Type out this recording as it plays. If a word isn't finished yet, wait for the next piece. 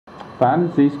Find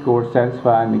the z-score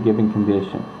satisfying the given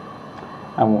condition.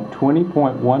 I want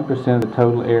 20.1% of the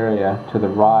total area to the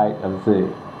right of z.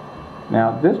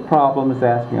 Now this problem is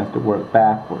asking us to work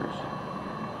backwards.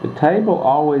 The table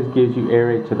always gives you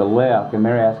area to the left and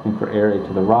they're asking for area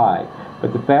to the right.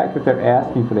 But the fact that they're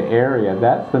asking for the area,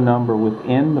 that's the number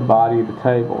within the body of the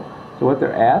table. So what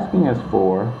they're asking us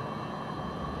for,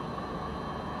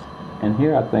 and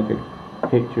here I think a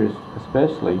picture is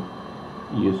especially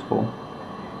useful,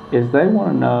 is they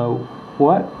want to know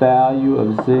what value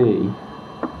of z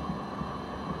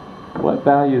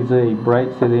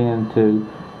breaks it into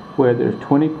where there's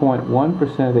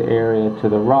 20.1% of the area to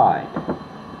the right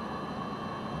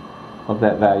of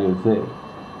that value of z.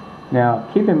 Now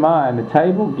keep in mind the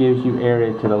table gives you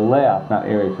area to the left, not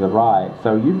area to the right,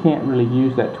 so you can't really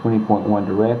use that 20.1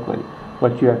 directly.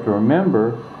 What you have to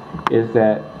remember is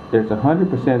that there's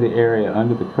 100% of the area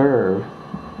under the curve,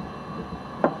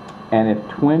 and if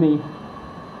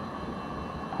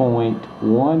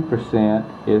 20.1%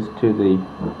 is to the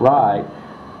right,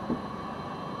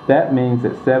 that means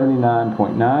that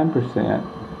 79.9%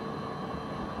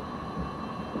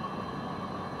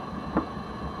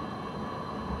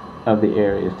 of the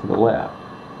area is to the left.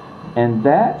 And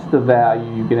that's the value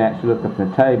you can actually look up in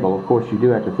the table. Of course, you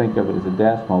do have to think of it as a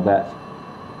decimal. That's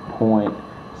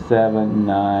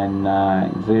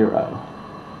 0.7990.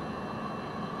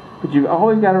 But you've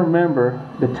always got to remember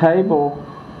the table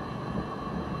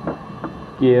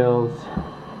gives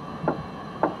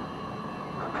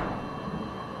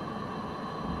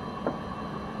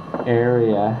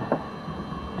area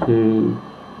to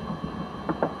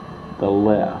the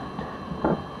left.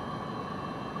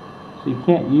 So you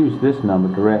can't use this number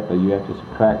directly. You have to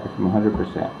subtract it from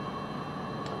 100%.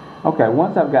 Okay,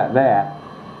 once I've got that,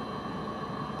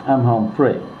 I'm home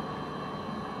free.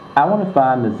 I want to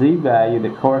find the z value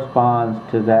that corresponds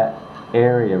to that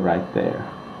area right there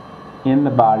in the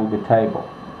body of the table.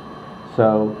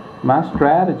 So my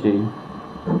strategy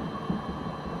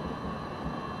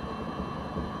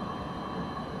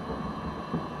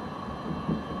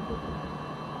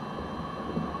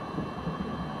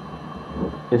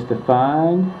is to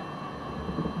find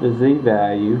the z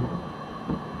value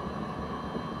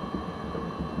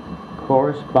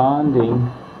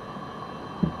corresponding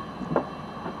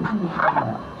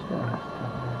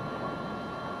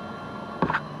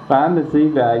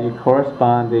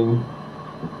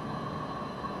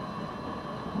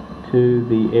to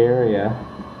the area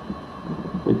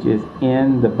which is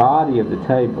in the body of the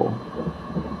table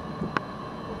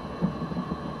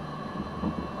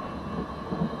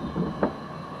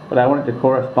but I want it to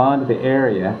correspond to the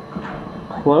area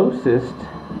closest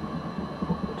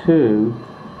to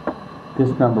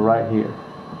this number right here,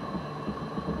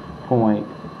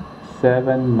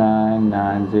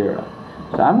 0.7990.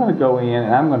 So I'm going to go in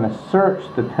and I'm going to search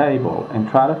the table and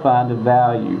try to find a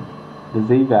value, the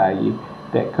z value,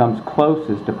 that comes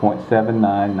closest to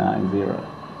 0.7990.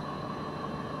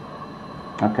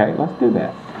 Okay, let's do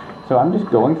that. So I'm just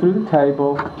going through the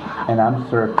table and I'm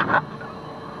searching.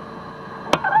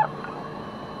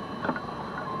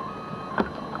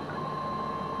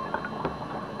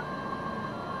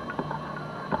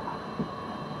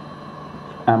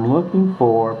 I'm looking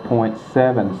for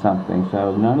 0.7 something,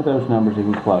 so none of those numbers are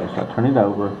even close. So I turn it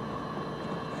over,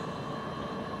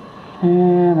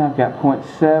 and I've got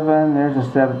 0.7. There's a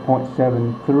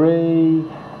 7.73.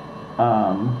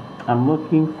 I'm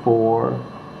looking for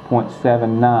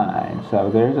 0.79. So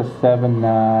there's a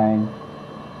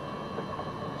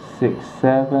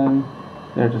 7967.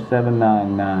 There's a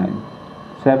 799,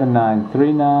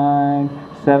 7939,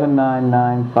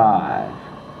 7995.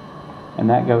 And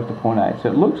that goes to 0.8. So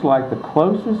it looks like the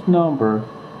closest number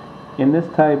in this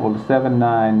table to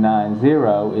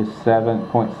 7990 is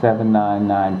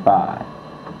 7.7995.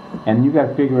 And you've got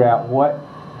to figure out what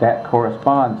that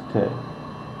corresponds to.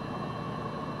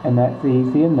 And that's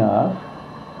easy enough.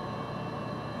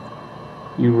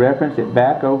 You reference it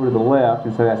back over to the left,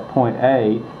 and so that's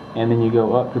 0.8, and then you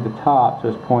go up to the top, so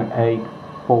it's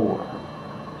 0.84.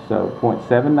 So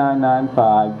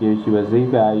 0.7995 gives you a z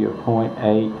value of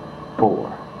 0.84.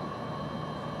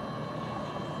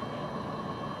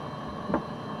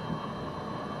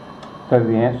 So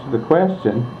the answer to the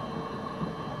question,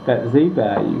 that z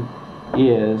value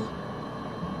is,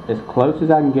 as close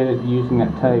as I can get it using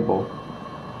that table,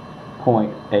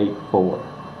 0.84.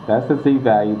 That's the z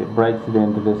value that breaks it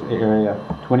into this area,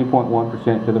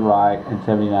 20.1% to the right and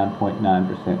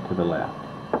 79.9% to the left.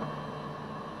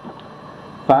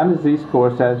 Find the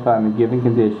z-score satisfying the given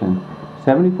condition.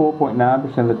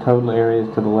 74.9% of the total area is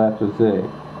to the left of z.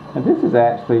 Now this is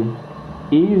actually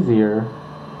easier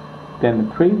than the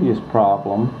previous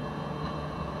problem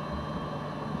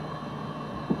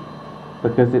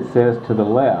because it says to the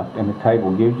left and the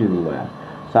table gives you the left.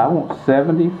 So I want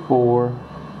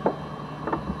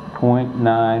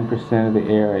 74.9% of the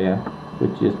area,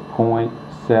 which is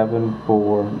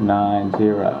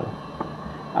 0.7490.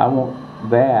 I want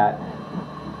that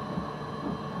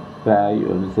value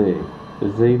of Z, the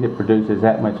Z that produces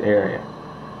that much area.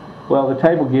 Well, the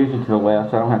table gives you to the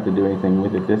left, so I don't have to do anything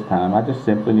with it this time. I just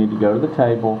simply need to go to the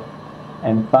table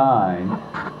and find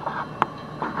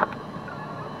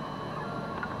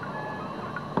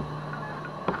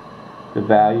the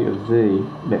value of Z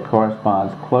that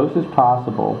corresponds close as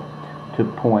possible to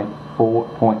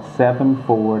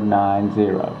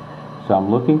 0.7490. So I'm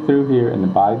looking through here in the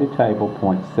body of the table,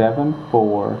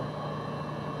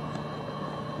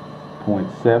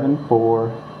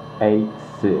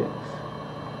 0.7486.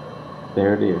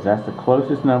 There it is. That's the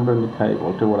closest number in the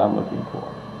table to what I'm looking for.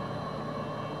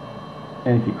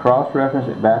 And if you cross-reference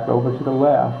it back over to the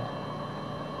left,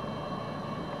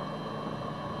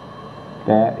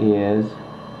 that is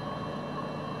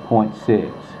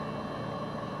 0.6.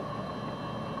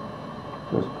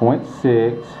 So it's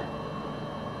 0.6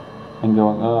 and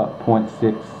going up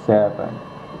 0.67.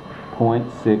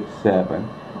 0.67.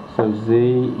 So Z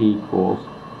equals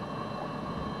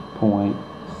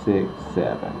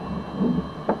 0.67.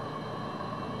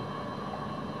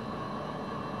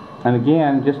 And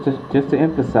again, just to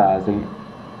emphasize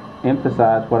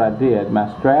what I did, my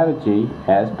strategy,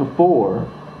 as before,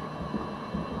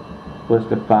 was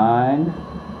to find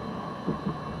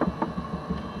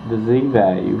the Z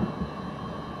value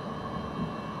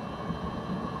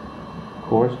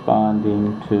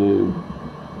corresponding to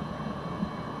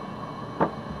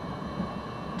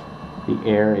the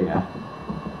area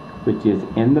which is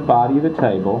in the body of the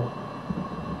table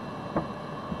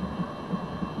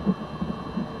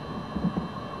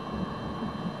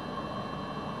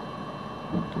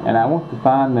and I want to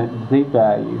find the Z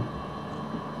value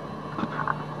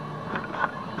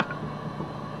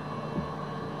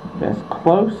that's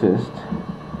closest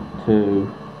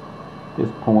to this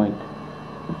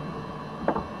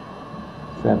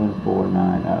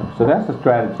 0.7490. So that's the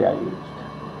strategy I used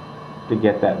to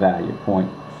get that value,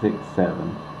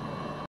 0.67.